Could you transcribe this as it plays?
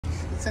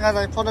So as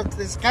I pulled up to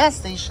this gas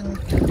station,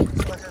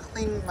 so I can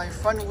clean my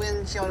front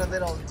windshield a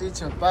little due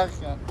to a bug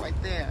right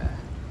there.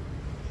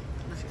 I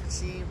don't know if you can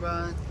see,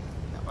 but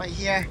right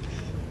here,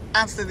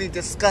 absolutely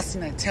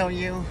disgusting, I tell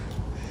you.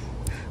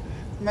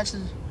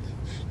 Imagine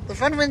the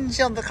front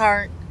windshield of the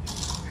car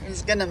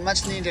is getting a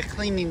much needed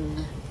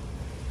cleaning.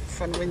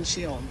 Front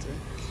windshield.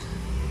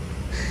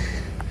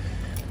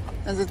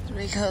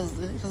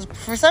 Because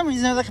for some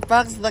reason there's like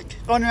bugs like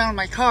going around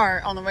my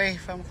car on the way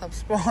from Club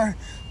Sport,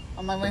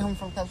 on my way home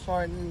from Club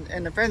Sport,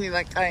 and apparently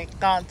like I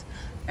got,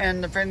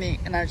 and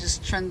I was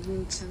just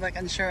trying to like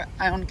ensure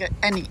I don't get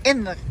any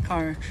in the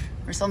car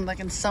or something, like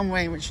in some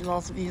way, which will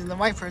also be using the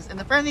wipers, and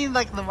apparently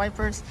like the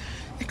wipers,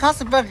 it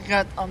caused a bug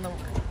cut on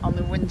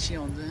the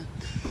windshield.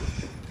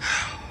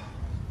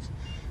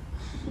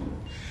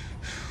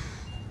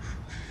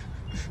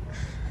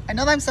 I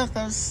know that I'm so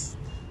close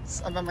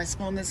about my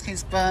school in this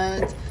case,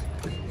 but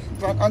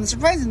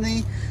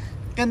unsurprisingly,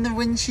 getting the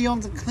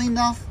windshield cleaned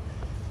off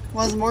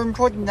was more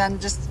important than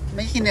just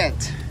making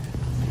it.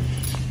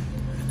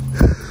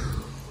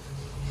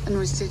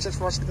 Anyways, thanks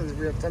for watching the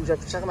video. Thumbs up,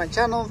 check out my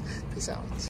channel. Peace out.